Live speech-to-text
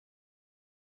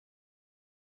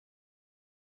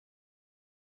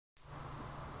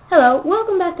Hello,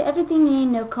 welcome back to Everything You Need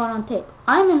to Know Caught on Tape.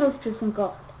 I'm your host, Tristan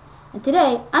Crawford, and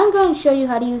today I'm going to show you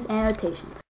how to use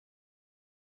annotations.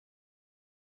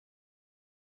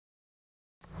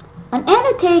 An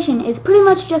annotation is pretty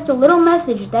much just a little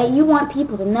message that you want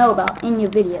people to know about in your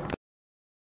video.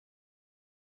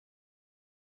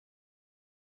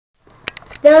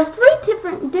 There are three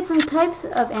different types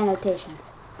of annotations: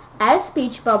 add a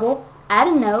speech bubble, add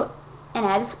a note, and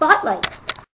add a spotlight.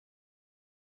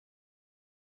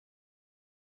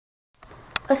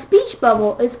 A speech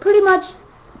bubble is pretty much,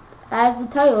 as the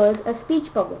title is, a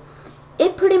speech bubble.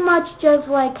 It pretty much just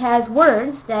has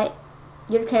words that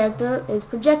your character is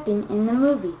projecting in the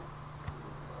movie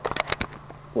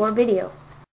or video.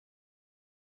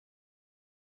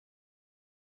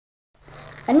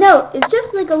 A note is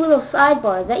just like a little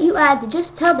sidebar that you add to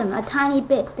just tell them a tiny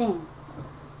bit thing.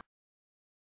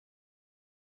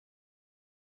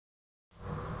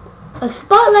 A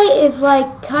spotlight is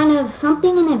kind of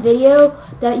something in a video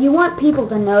that you want people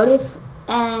to notice,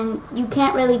 and you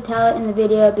can't really tell it in the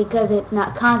video because it's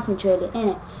not concentrated in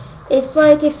it. It's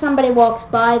like if somebody walks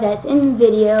by that's in the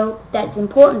video that's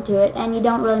important to it and you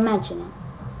don't really mention it.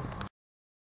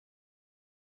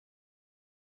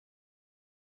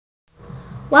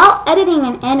 While editing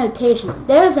an annotation,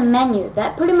 there is a menu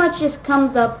that pretty much just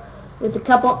comes up with a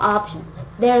couple options.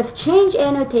 There's change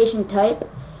annotation type,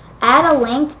 add a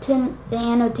link to the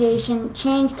annotation,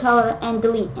 change color, and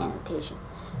delete annotation.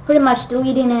 Pretty much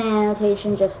deleting an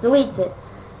annotation just deletes it.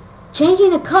 Changing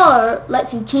the color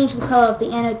lets you change the color of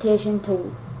the annotation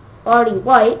to already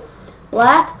white,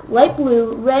 black, light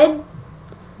blue, red,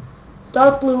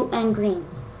 dark blue, and green.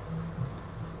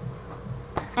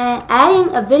 And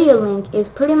adding a video link is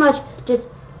pretty much just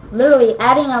literally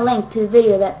adding a link to the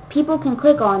video that people can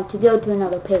click on to go to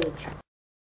another page.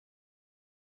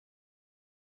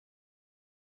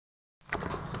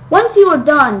 Once you are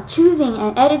done choosing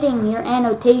and editing your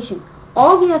annotation,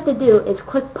 all you have to do is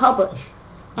click publish,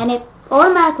 and it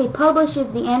automatically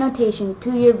publishes the annotation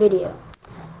to your video.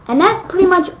 And that's pretty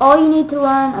much all you need to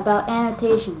learn about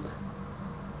annotations.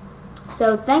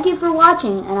 So thank you for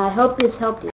watching, and I hope this helped you.